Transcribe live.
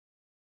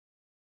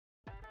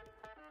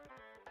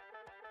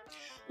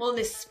Well,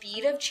 the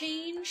speed of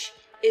change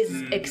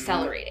is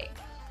accelerating.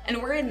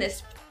 And we're in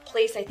this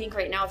place, I think,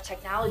 right now of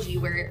technology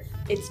where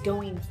it's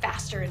going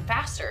faster and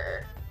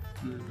faster,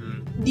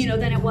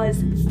 than it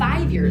was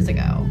 5 years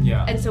ago.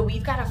 Yeah. And so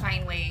we've got to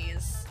find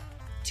ways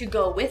to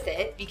go with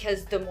it,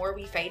 because the more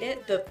we fight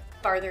it, the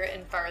farther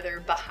and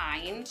farther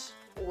behind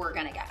we're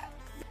going to get.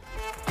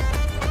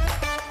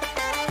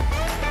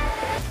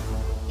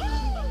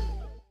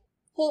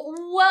 Well,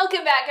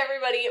 welcome back,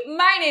 everybody.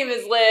 My name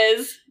is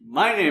Liz.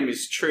 My name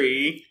is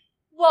Tree.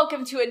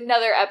 Welcome to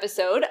another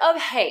episode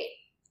of Hey,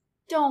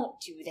 Don't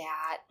Do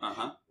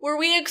That, where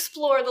we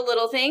explore the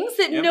little things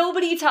that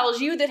nobody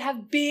tells you that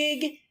have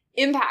big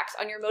impacts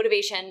on your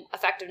motivation,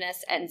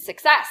 effectiveness, and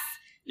success.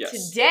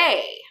 Yes.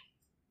 Today,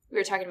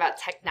 we're talking about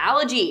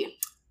technology.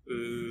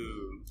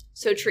 Ooh.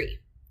 So, Tree,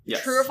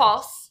 yes. True or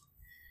false?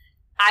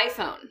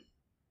 iPhone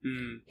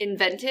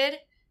invented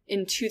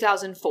in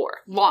 2004,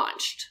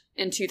 launched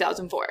in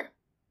 2004.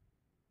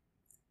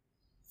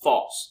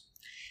 False.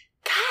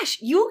 Gosh,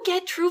 you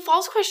get true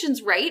false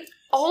questions right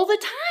all the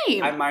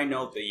time. I might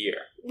know the year.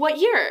 What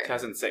year?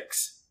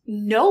 2006.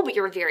 No, but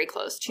you're very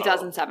close.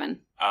 2007.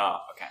 Oh,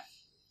 okay.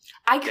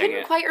 I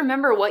couldn't quite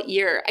remember what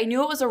year. I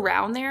knew it was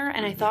around there,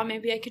 and I thought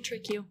maybe I could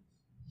trick you.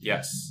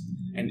 Yes.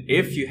 And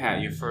if you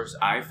had your first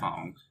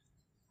iPhone,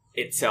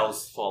 it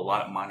sells for a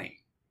lot of money.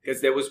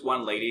 Because there was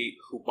one lady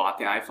who bought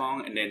the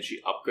iPhone and then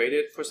she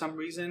upgraded for some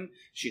reason.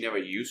 She never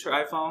used her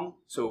iPhone.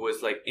 So it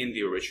was like in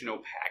the original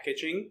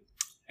packaging.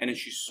 And then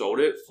she sold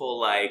it for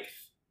like,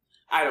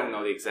 I don't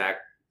know the exact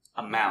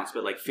amounts,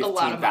 but like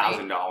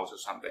 $15,000 or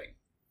something.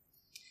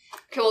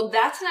 Okay, well,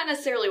 that's not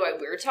necessarily why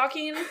we're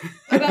talking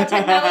about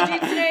technology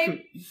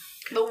today.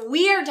 But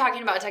we are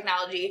talking about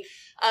technology.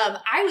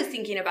 I was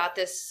thinking about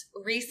this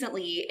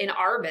recently in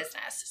our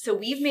business. So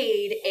we've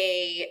made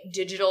a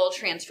digital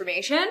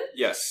transformation.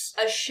 Yes.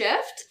 A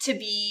shift to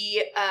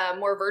be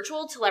more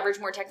virtual, to leverage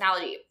more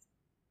technology.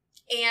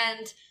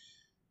 And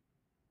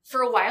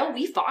for a while,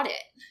 we fought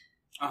it.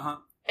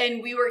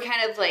 And we were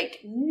kind of like,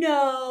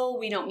 no,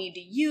 we don't need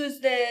to use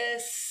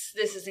this.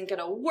 This isn't going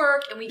to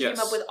work. And we came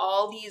up with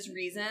all these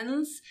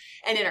reasons.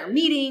 And in our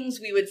meetings,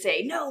 we would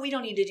say, no, we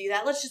don't need to do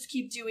that. Let's just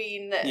keep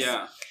doing this.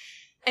 Yeah.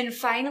 And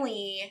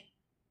finally,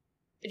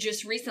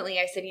 just recently,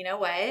 I said, you know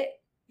what?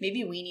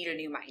 Maybe we need a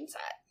new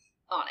mindset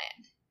on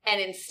it. And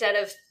instead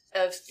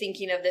of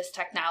thinking of this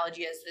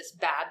technology as this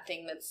bad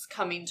thing that's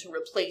coming to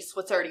replace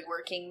what's already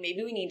working,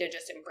 maybe we need to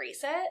just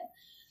embrace it.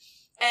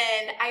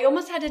 And I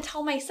almost had to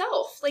tell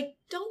myself, like,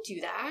 don't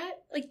do that.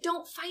 Like,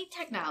 don't fight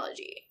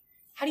technology.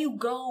 How do you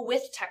go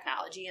with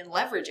technology and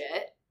leverage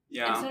it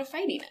instead of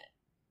fighting it?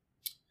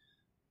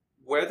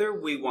 Whether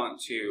we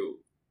want to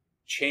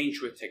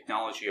change with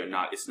technology or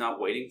not, it's not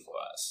waiting for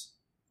us.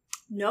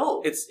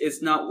 No.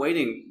 It's not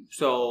waiting.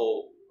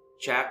 So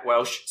Jack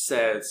Welch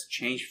says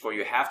change before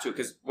you have to,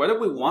 because whether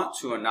we want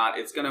to or not,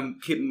 it's going to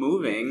keep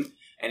moving.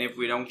 And if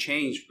we don't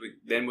change,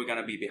 then we're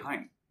going to be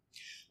behind.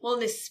 Well,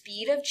 the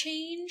speed of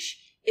change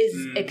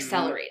is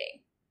accelerating,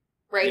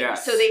 right?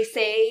 Yes. So they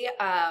say,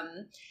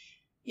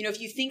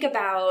 if you think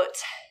about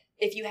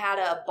if you had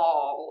a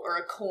ball or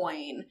a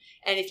coin,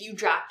 and if you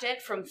dropped it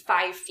from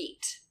 5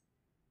 feet,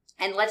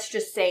 and let's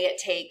just say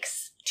it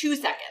takes 2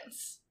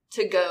 seconds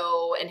to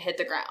go and hit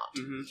the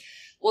ground.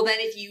 Well, then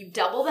if you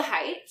double the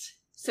height,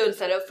 so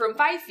instead of from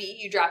 5 feet,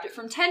 you dropped it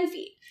from 10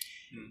 feet,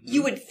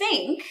 you would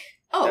think,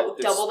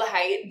 double the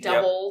height,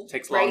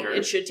 takes right? longer.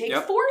 It should take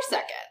 4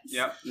 seconds.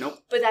 Yep. Nope.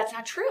 But that's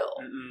not true.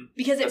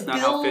 Because that's not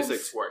how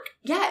physics work.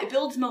 Yeah, it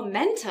builds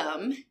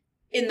momentum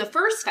in the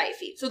first 5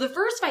 feet. So the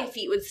first 5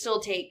 feet would still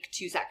take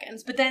 2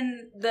 seconds, but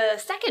then the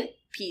second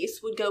piece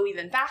would go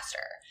even faster.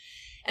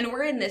 And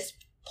we're in this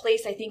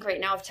place, I think,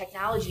 right now of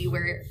technology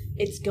where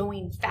it's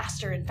going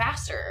faster and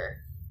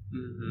faster,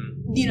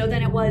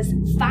 than it was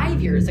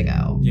 5 years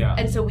ago. Yeah.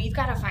 And so we've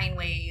got to find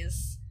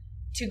ways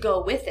to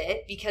go with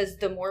it, because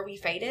the more we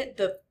fight it,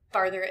 the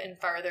farther and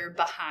farther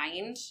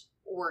behind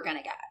we're going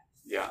to get.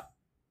 Yeah.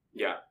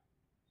 Yeah.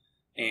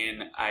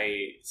 And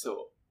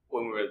so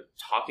when we were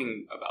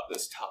talking about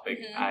this topic,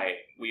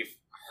 we've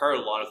heard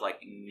a lot of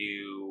like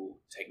new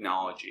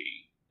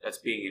technology that's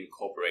being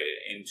incorporated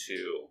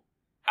into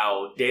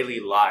our daily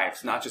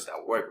lives, not just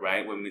at work,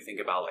 right? When we think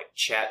about like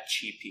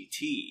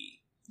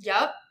ChatGPT.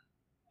 Yep.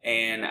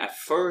 And at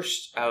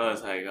first I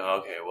was like,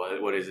 oh, okay,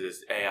 what is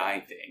this AI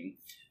thing?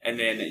 And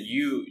then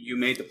you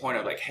made the point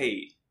of like,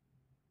 hey,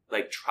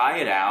 like try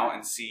it out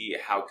and see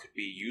how it could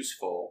be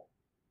useful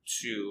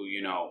to,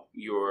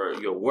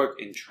 your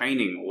work in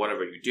training or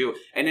whatever you do.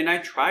 And then I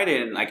tried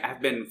it, and like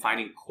I've been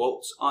finding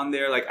quotes on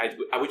there. Like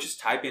I would just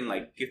type in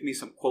like, give me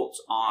some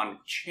quotes on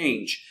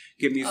change,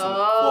 give me some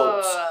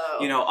quotes,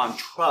 on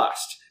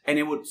trust. And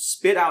it would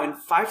spit out in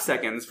 5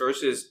 seconds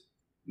versus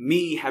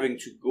me having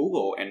to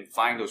Google and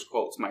find those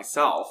quotes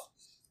myself,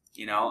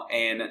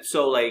 And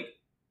so like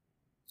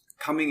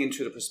coming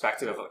into the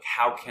perspective of like,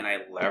 how can I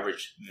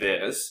leverage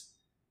this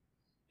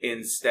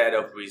instead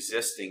of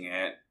resisting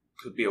it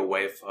could be a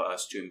way for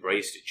us to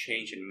embrace the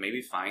change and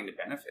maybe find the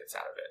benefits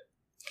out of it.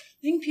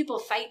 I think people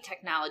fight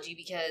technology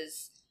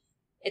because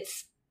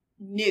it's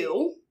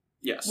new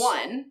Yes.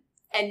 One,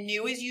 and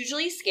new is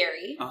usually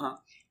scary. Uh-huh.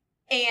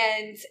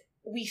 And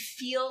we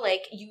feel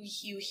like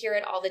you hear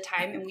it all the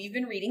time, and we've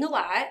been reading a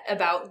lot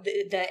about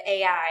the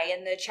AI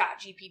and the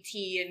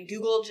ChatGPT, and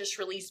Google just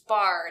released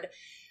Bard.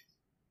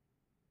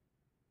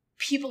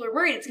 People are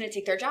worried it's going to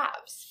take their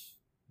jobs.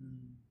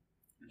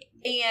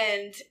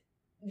 And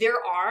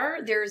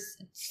there's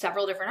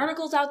several different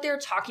articles out there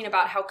talking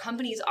about how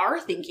companies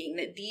are thinking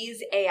that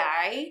these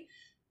AI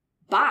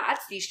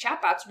bots, these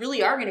chatbots,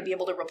 really are going to be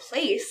able to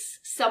replace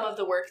some of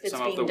the work that's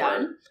being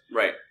done.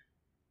 Right.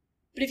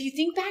 But if you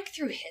think back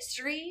through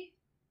history,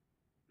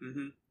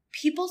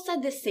 people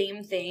said the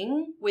same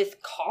thing with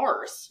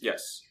cars.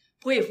 Yes.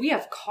 Boy, if we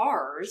have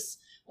cars,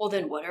 well,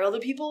 then what are all the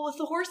people with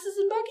the horses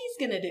and buggies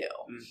going to do?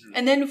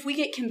 And then if we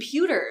get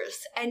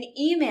computers and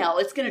email,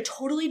 it's going to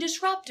totally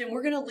disrupt, and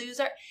we're going to lose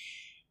our...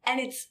 And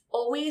it's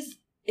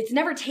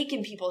never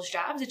taken people's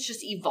jobs. It's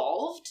just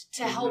evolved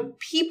to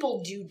help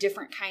people do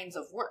different kinds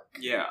of work.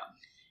 Yeah.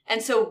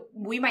 And so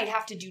we might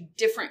have to do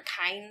different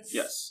kinds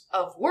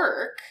of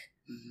work.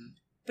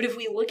 But if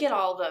we look at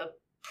all the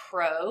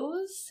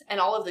pros and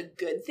all of the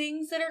good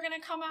things that are going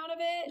to come out of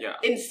it,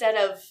 instead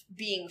of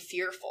being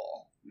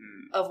fearful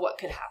of what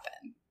could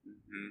happen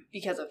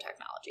because of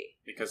technology.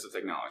 Because of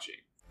technology.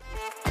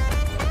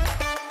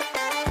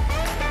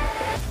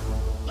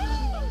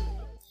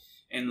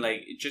 And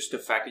like, just the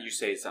fact that you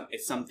say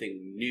it's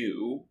something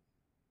new,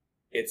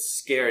 it's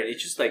scary.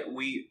 It's just like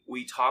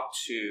we talk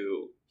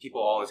to people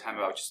all the time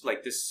about just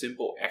like this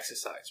simple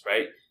exercise,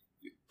 right?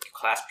 You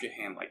clasp your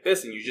hand like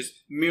this, and you just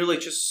merely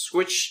just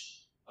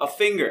switch a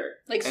finger.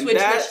 Like switch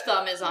which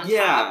thumb is on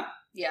top.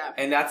 Yeah.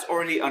 And that's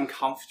already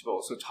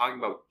uncomfortable. So talking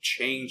about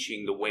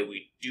changing the way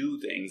we do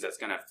things that's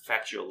going to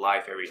affect your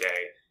life every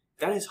day,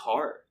 that is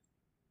hard.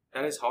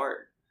 That is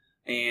hard.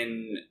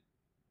 And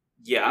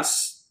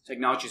yes,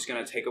 technology is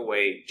going to take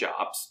away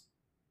jobs.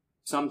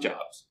 Some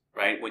jobs,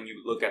 right? When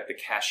you look at the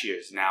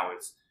cashiers now,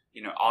 it's,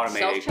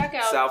 automated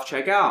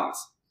self-checkouts.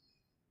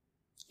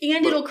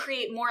 And it'll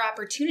create more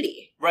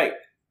opportunity. Right.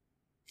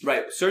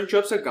 Certain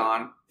jobs are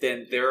gone.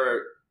 Then there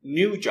are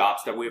new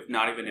jobs that we have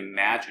not even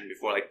imagined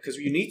before. Like, because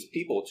you need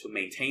people to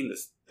maintain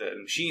the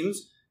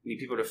machines. We need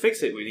people to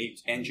fix it. We need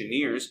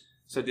engineers.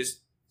 So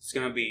this is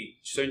going to be,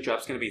 certain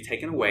jobs going to be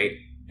taken away,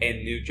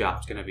 and new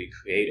jobs going to be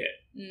created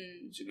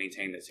to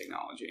maintain the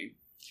technology.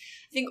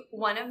 I think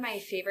one of my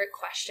favorite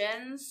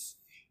questions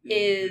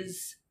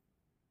is,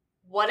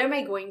 what am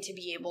I going to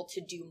be able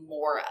to do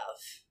more of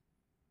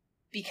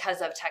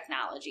because of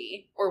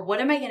technology? Or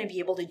what am I going to be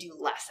able to do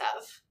less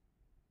of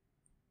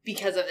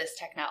because of this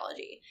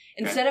technology?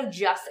 Instead of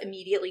just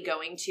immediately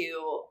going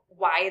to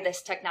why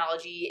this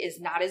technology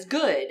is not as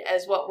good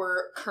as what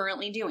we're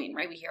currently doing,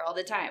 right? We hear all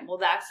the time, well,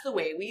 that's the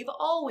way we've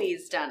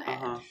always done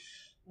it.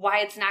 Why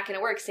it's not going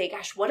to work. Say,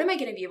 gosh, what am I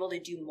going to be able to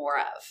do more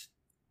of?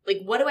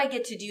 Like, what do I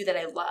get to do that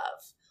I love?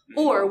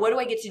 Or what do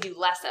I get to do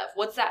less of?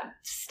 What's that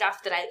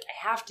stuff that I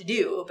have to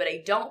do but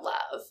I don't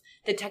love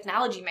that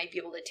technology might be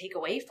able to take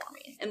away for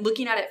me? And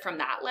looking at it from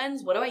that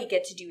lens, what do I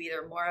get to do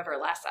either more of or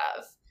less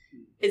of,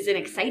 is an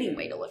exciting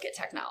way to look at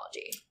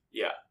technology.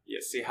 Yeah,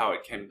 see how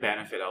it can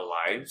benefit our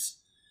lives.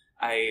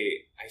 I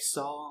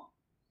follow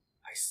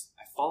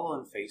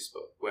on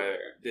Facebook where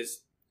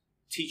this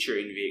teacher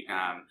in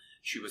Vietnam,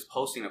 she was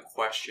posting a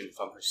question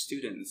from her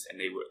students, and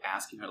they were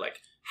asking her, like,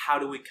 how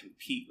do we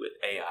compete with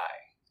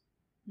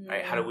AI?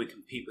 Right? How do we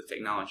compete with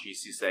technology?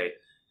 She say,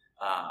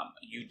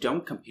 you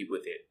don't compete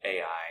with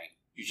AI.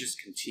 You just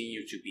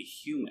continue to be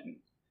human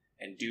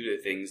and do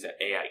the things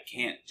that AI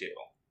can't do.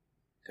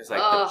 Because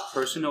the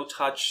personal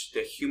touch,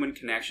 the human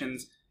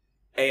connections,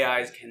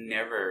 AIs can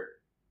never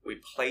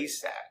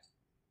replace that,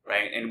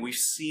 right? And we've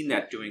seen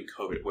that during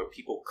COVID, where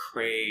people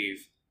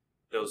crave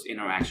those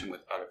interaction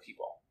with other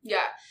people.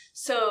 Yeah.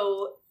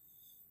 So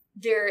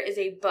there is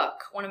a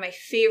book, one of my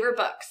favorite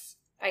books,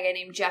 by a guy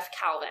named Jeff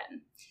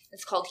Calvin.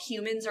 It's called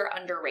Humans Are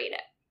Underrated.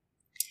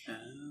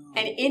 Oh,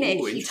 and in it,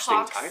 he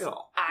talks...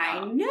 title.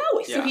 I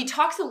know. So he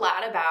talks a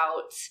lot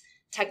about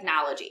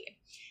technology.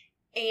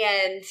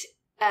 And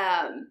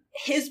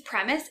his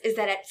premise is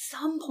that at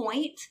some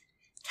point,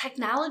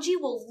 technology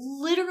will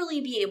literally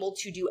be able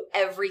to do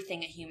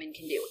everything a human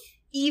can do.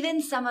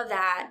 Even some of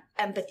that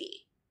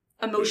empathy,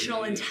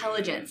 emotional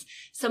intelligence,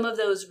 some of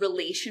those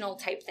relational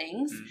type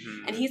things.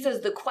 And he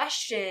says the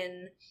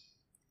question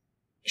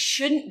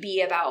shouldn't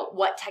be about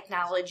what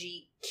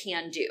technology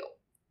can do,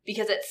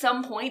 because at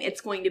some point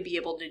it's going to be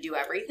able to do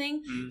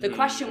everything. The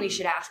question we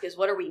should ask is,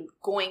 what are we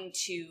going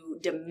to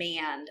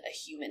demand a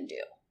human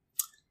do?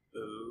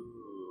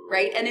 Ooh.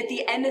 Right? And at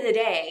the end of the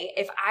day,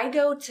 if I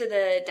go to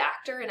the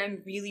doctor and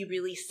I'm really,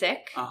 really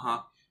sick,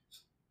 I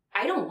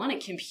don't want a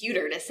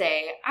computer to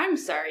say, I'm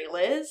sorry,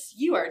 Liz,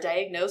 you are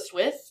diagnosed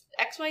with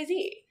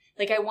XYZ.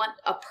 Like, I want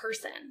a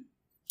person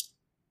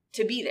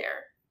to be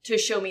there to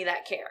show me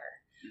that care.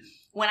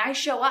 When I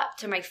show up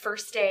to my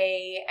first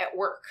day at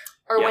work,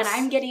 or when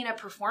I'm getting a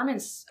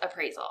performance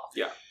appraisal,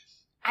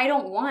 I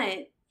don't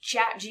want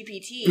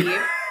ChatGPT,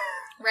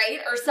 right?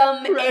 Or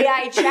some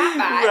AI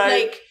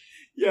chatbot.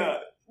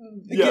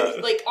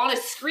 like on a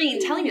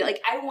screen telling me,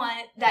 like, I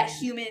want that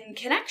human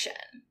connection.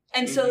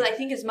 And so I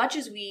think as much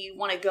as we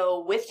want to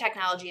go with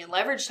technology and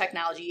leverage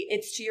technology,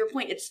 it's, to your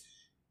point, it's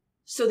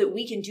so that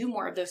we can do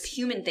more of those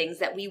human things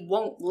that we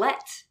won't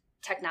let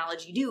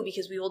technology do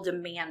because we will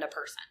demand a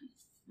person.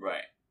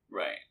 Right.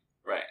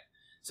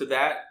 So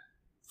that,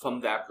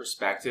 from that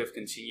perspective,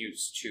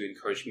 continues to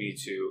encourage me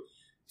to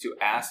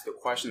ask the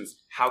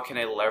questions, how can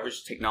I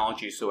leverage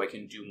technology so I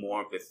can do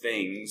more of the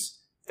things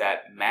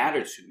that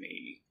matter to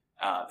me,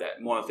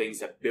 that more of the things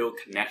that build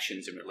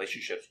connections and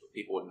relationships with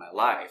people in my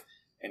life.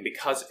 And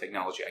because of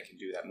technology, I can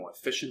do that more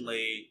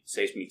efficiently,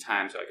 saves me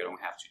time so I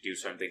don't have to do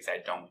certain things I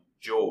don't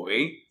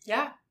enjoy.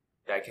 Yeah.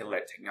 That I can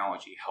let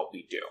technology help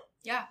me do.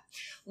 Yeah.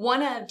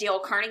 One of Dale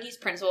Carnegie's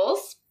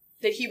principles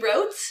that he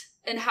wrote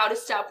in How to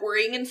Stop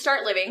Worrying and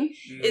Start Living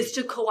is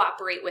to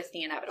cooperate with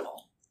the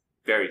inevitable.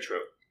 Very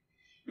true.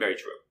 Very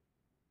true.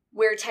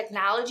 Where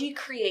technology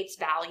creates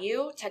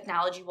value,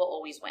 technology will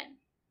always win.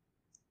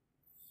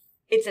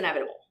 It's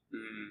inevitable.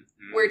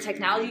 Where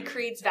technology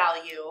creates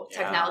value,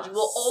 technology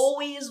will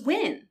always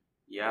win.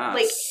 Yes.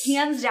 Like,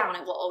 hands down,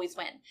 it will always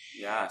win.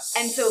 Yes.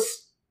 And so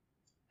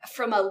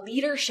from a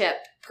leadership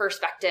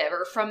perspective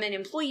or from an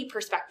employee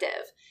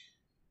perspective,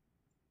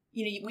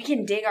 we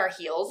can dig our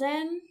heels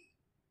in,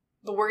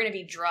 but we're going to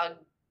be drug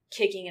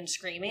kicking and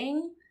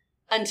screaming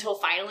until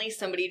finally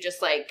somebody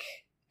just like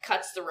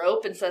cuts the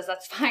rope and says,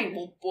 that's fine,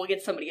 we'll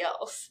get somebody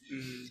else.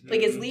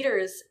 Like, as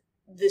leaders,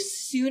 the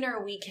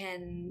sooner we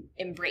can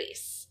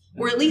embrace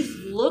or at least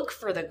look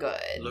for the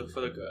good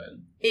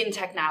in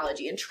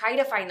technology and try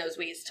to find those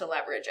ways to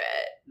leverage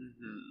it,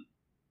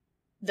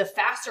 the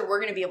faster we're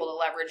going to be able to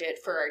leverage it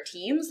for our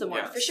teams, the more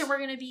efficient we're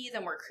going to be,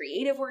 the more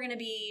creative we're going to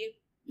be.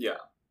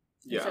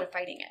 Instead of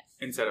fighting it.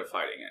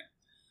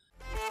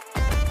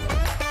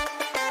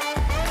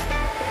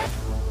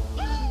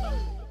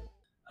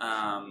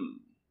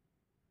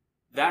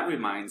 That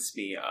reminds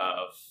me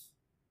of,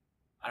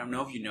 I don't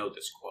know if you know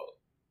this quote.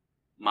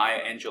 Maya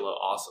Angelou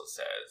also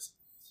says,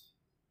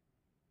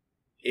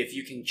 if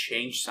you can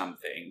change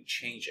something,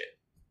 change it.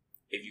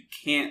 If you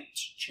can't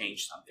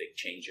change something,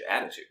 change your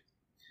attitude.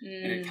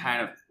 And it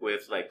kind of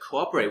with like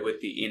cooperate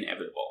with the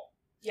inevitable.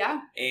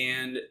 Yeah.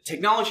 And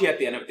technology at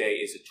the end of the day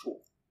is a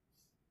tool.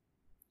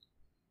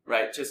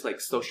 Right? Just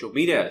like social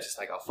media, just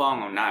like our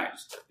phone or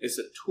knives. It's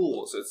a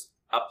tool. So it's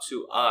up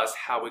to us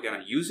how we're going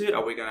to use it.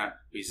 Are we going to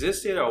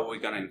resist it? Or are we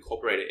going to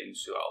incorporate it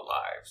into our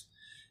lives?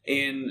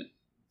 And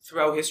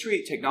throughout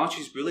history,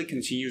 technology really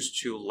continues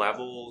to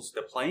level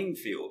the playing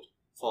field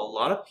for a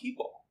lot of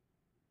people.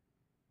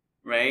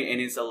 Right?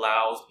 And it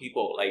allows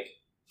people, like,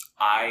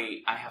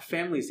 I have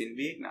families in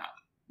Vietnam.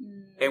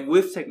 And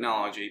with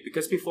technology,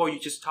 because before you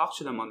just talk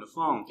to them on the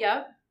phone.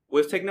 Yeah.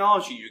 With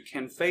technology, you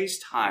can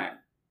FaceTime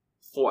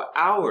for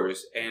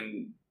hours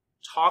and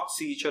talk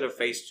to each other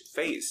face to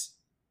face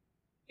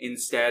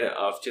instead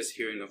of just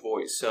hearing the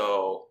voice.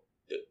 So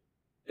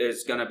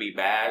there's going to be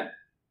bad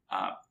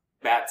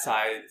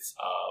sides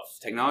of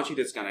technology.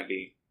 There's going to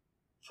be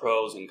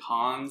pros and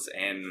cons.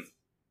 And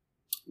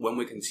when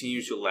we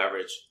continue to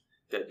leverage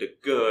the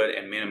good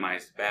and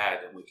minimize the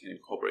bad, then we can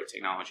incorporate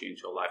technology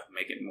into our life and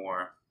make it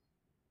more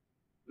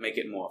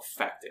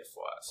effective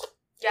for us.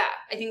 Yeah,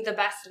 I think the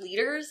best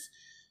leaders,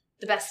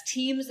 the best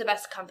teams, the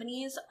best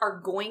companies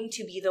are going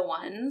to be the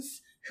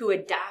ones who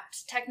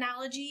adapt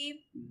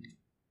technology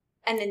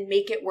and then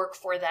make it work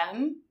for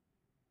them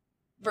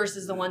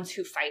versus the ones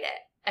who fight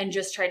it and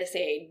just try to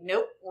say,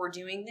 nope, we're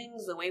doing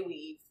things the way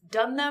we've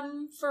done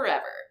them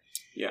forever.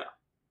 Yeah.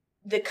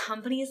 The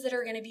companies that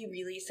are going to be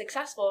really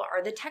successful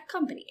are the tech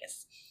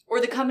companies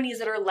or the companies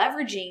that are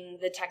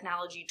leveraging the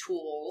technology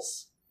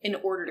tools in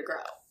order to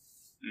grow.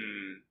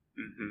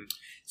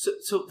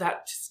 So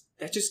that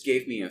just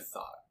gave me a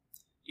thought.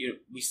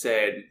 We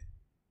said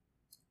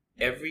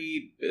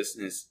every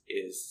business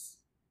is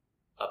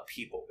a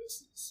people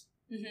business.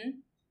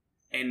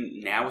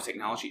 And now with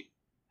technology,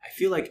 I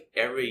feel like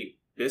every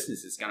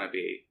business is going to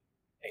be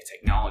a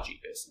technology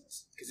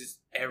business because it's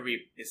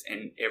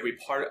in every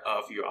part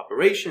of your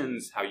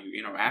operations, how you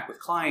interact with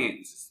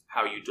clients,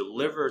 how you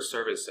deliver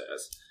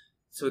services.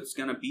 So it's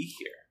going to be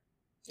here.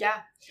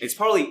 Yeah. It's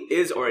probably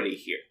is already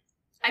here.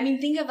 I mean,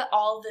 think of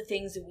all the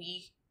things that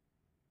we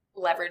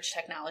leverage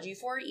technology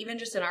for, even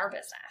just in our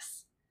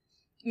business.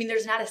 I mean,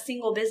 there's not a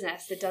single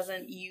business that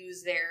doesn't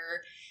use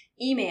their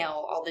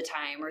email all the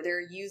time, or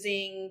they're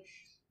using,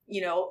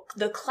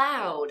 the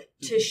cloud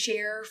to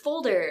share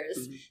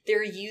folders.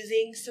 They're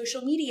using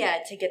social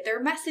media to get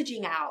their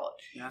messaging out.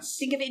 Yes.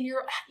 Think of it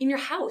in your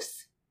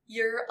house,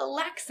 your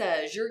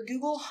Alexas, your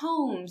Google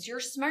Homes, your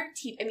smart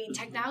TV. I mean,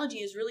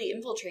 technology has really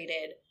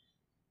infiltrated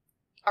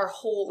our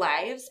whole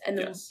lives, and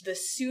the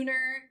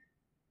sooner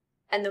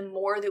and the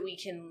more that we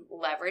can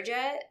leverage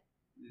it,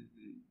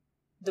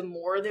 the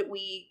more that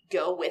we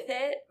go with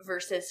it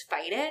versus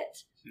fight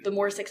it, the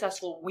more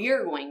successful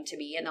we're going to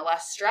be and the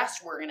less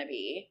stressed we're going to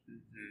be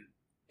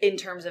in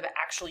terms of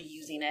actually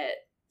using it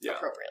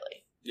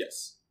appropriately.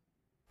 Yes.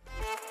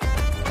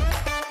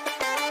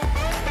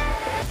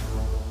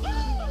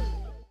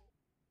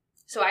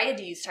 So I had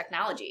to use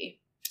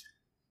technology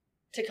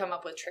to come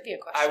up with trivia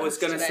questions. I was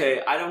going to today.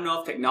 say, I don't know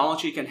if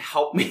technology can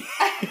help me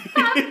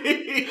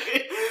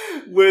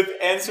with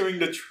answering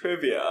the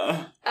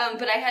trivia.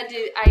 But I had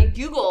to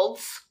Google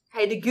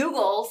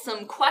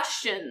some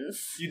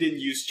questions. You didn't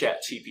use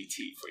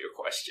ChatGPT for your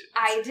questions.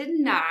 I did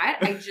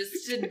not. I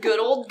just did good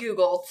old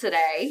Google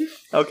today.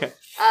 Okay.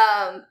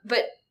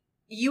 But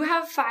you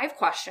have 5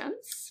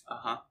 questions.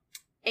 Uh-huh.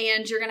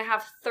 And you're going to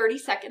have 30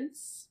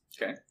 seconds.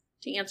 Okay.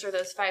 To answer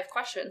those 5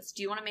 questions.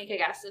 Do you want to make a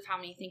guess of how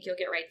many you think you'll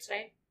get right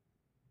today?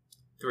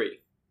 3.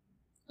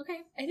 Okay.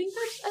 I think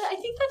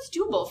that's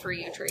doable for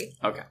you, Tree.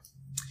 Okay.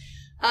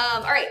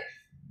 All right.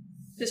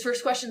 This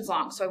first question's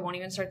long, so I won't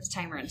even start the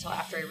timer until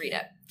after I read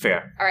it.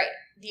 Fair. All right.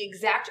 The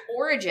exact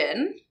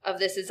origin of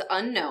this is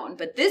unknown,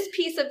 but this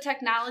piece of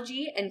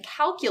technology and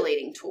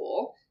calculating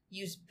tool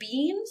use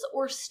beams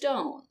or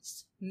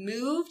stones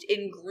moved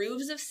in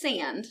grooves of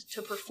sand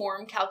to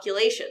perform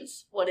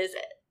calculations. What is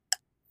it?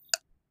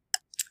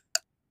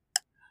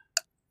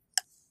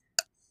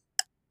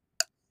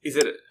 Is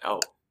it...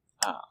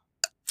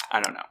 I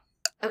don't know.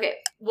 Okay.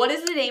 What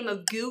is the name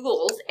of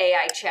Google's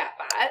AI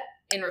chatbot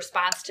in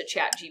response to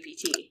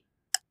ChatGPT?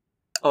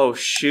 Oh,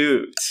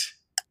 shoot.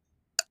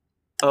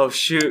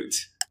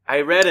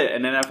 I read it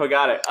and then I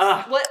forgot it.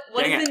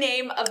 What is the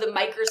name of the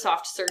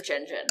Microsoft search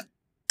engine?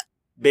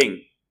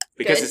 Bing.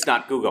 Because Good. it's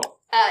not Google.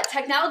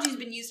 Technology's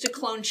been used to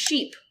clone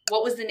sheep.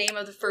 What was the name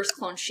of the first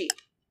cloned sheep?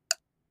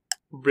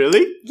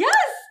 Really? Yes!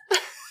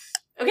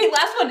 Okay,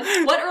 last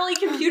one. What early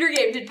computer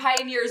game did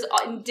pioneers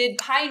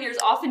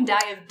often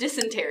die of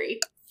dysentery?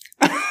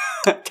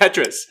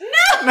 Tetris.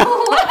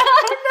 No!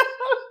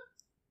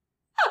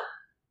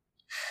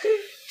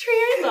 Tree,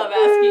 I love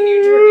asking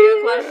you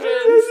trivia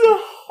questions.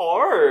 It's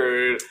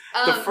hard.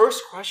 The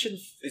first question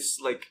is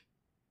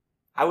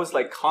I was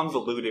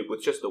convoluted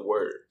with just the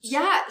words.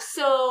 Yeah,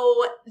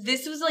 so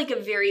this was a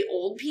very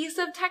old piece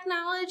of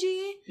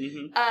technology.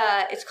 Mm-hmm.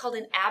 It's called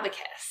an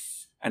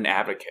abacus. An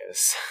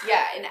abacus.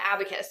 Yeah, an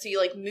abacus. So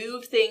you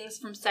move things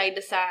from side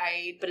to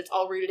side, but it's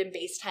all rooted in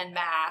base 10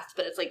 math,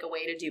 but it's a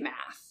way to do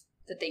math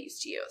that they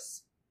used to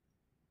use.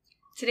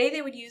 Today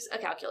they would use a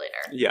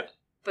calculator. Yeah.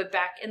 But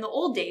back in the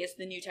old days,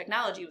 the new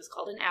technology was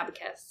called an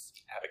abacus.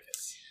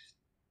 Abacus.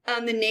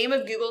 The name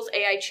of Google's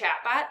AI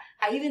chatbot,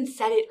 I even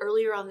said it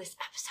earlier on this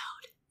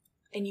episode,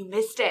 and you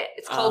missed it.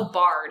 It's called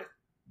Bard.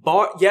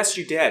 Bar? Yes,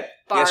 you did.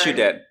 Bard. Yes, you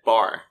did.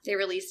 Bar. They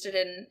released it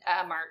in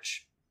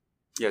March.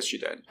 Yes, you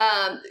did.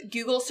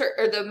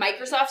 The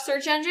Microsoft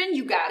search engine,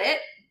 you got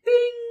it.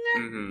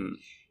 Bing!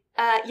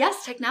 Mm-hmm.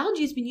 Yes,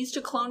 technology has been used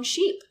to clone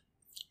sheep.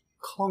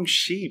 Clone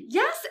sheep?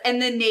 Yes,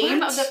 and the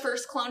name of the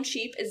first cloned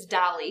sheep is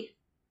Dolly.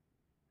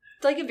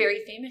 It's a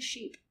very famous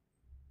sheep.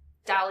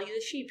 Dolly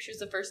the sheep. She was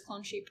the first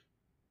cloned sheep.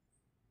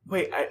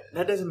 Wait,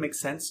 that doesn't make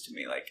sense to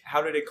me.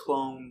 How did it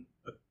clone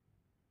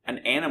an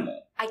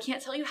animal? I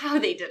can't tell you how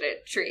they did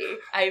it, Tree.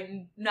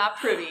 I'm not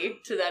privy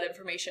to that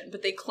information,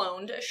 but they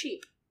cloned a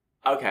sheep.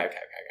 Okay.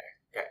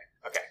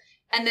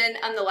 And then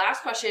on the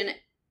last question,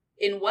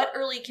 in what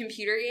early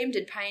computer game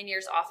did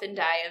pioneers often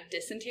die of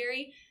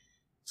dysentery?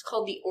 It's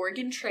called the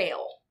Oregon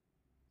Trail.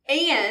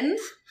 And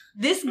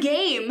this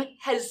game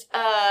has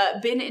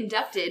been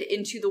inducted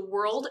into the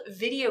World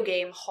Video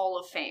Game Hall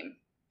of Fame.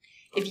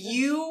 If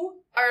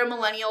you are a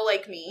millennial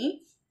like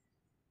me,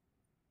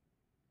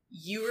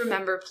 you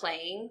remember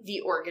playing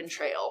the Oregon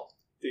Trail.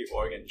 The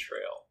Oregon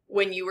Trail.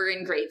 When you were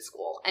in grade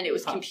school, and it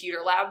was computer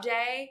lab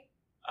day.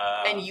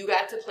 And you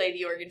got to play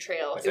the Oregon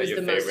Trail. It was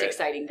the most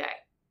exciting day.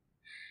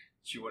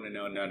 Do you want to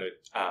know another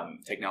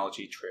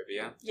technology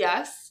trivia?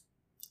 Yes.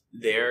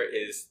 There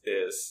is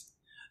this...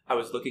 I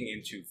was looking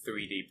into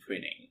 3D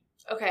printing.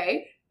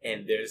 Okay.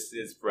 And there's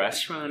this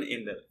restaurant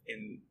in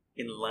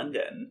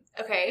London.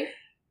 Okay.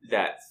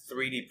 That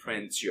 3D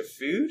prints your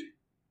food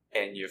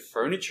and your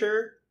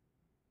furniture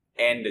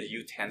and the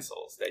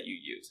utensils that you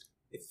use.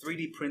 It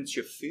 3D prints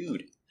your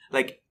food.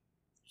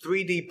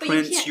 3D prints but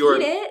you can't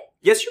your... eat it?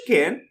 Yes, you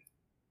can.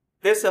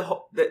 There's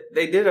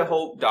they did a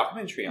whole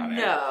documentary on it.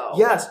 No.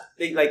 Yes,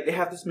 they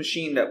have this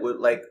machine that would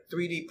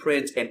 3D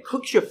print and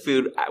cooks your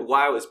food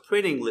while it's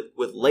printing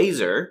with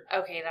laser.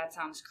 Okay, that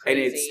sounds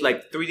crazy. And it's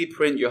 3D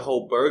print your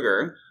whole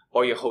burger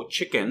or your whole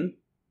chicken.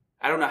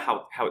 I don't know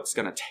how it's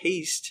gonna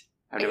taste.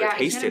 I've never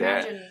tasted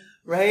it.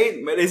 Right?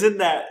 But isn't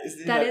that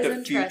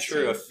the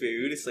future of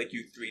food? It's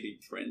you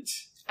 3D print.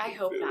 I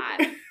hope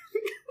not.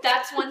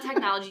 That's one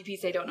technology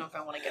piece I don't know if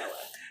I want to go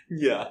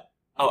with. Yeah.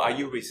 Oh, are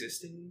you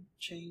resisting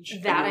change?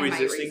 That I might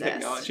resist.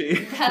 Technology?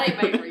 That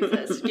I might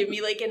resist. Give me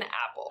an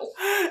apple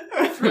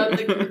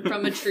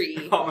from a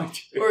tree.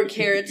 Or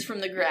carrots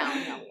from the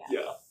ground. No,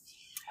 yeah.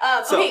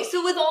 Okay,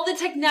 so with all the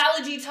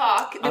technology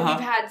talk that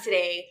we've had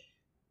today,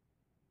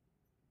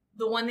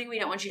 the one thing we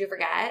don't want you to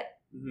forget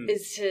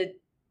is to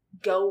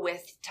go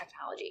with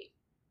technology.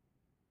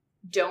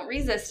 Don't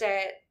resist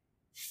it.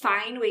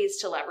 Find ways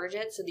to leverage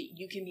it so that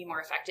you can be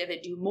more effective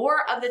and do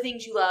more of the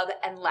things you love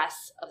and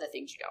less of the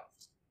things you don't.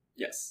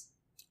 Yes.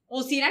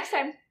 We'll see you next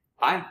time.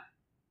 Bye.